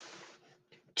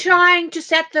trying to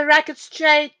set the record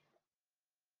straight.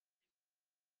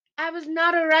 I was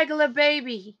not a regular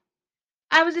baby.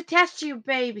 I was a test tube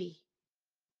baby.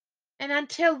 And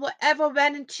until whatever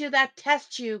went into that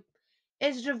test tube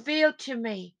is revealed to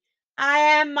me, I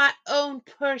am my own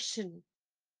person.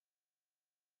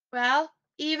 Well,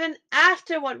 even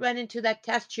after what went into that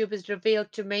test tube is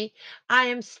revealed to me, I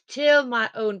am still my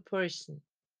own person.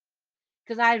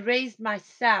 Because I raised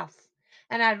myself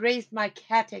and I raised my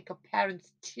caretaker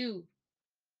parents too.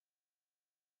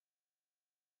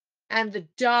 And the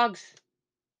dogs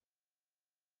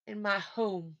in my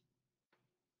home.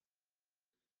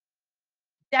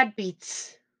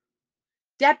 Deadbeats.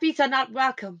 Deadbeats are not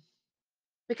welcome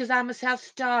because I'm a self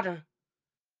starter.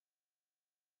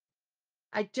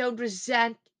 I don't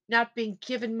resent not being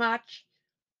given much.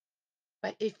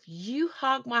 But if you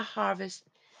hog my harvest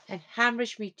and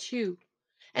hemorrhage me too,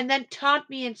 and then taunt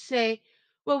me and say,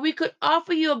 well, we could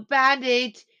offer you a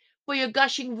band-aid for your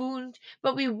gushing wound,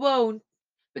 but we won't,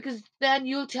 because then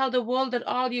you'll tell the world that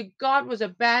all you got was a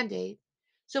band-aid.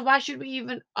 So why should we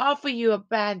even offer you a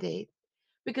band-aid?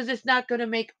 Because it's not going to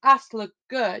make us look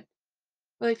good.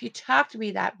 Well, if you talk to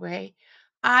me that way,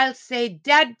 I'll say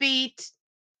deadbeat.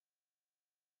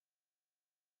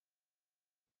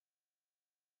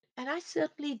 And I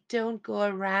certainly don't go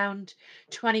around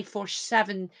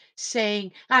 24/7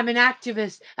 saying, I'm an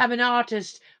activist, I'm an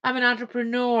artist, I'm an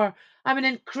entrepreneur, I'm an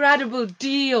incredible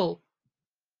deal.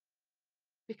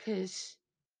 Because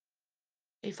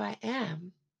if I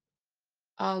am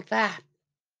all that,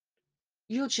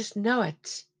 you'll just know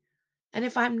it. And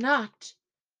if I'm not,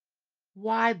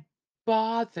 why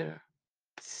bother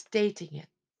stating it?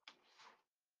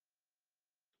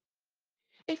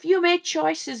 If you make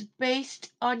choices based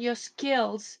on your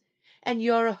skills and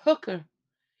you're a hooker,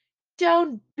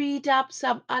 don't beat up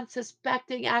some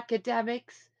unsuspecting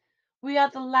academics. We are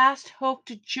the last hope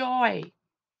to joy.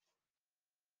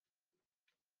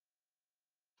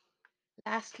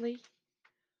 Lastly,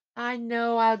 I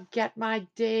know I'll get my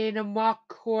day in a mock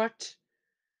court.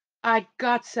 I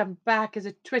got some back as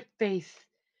a twit face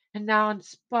and now on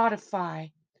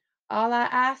Spotify. All I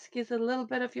ask is a little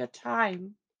bit of your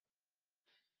time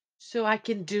so I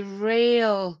can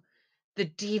derail the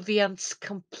deviants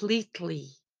completely.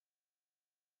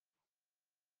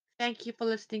 Thank you for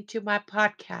listening to my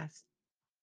podcast.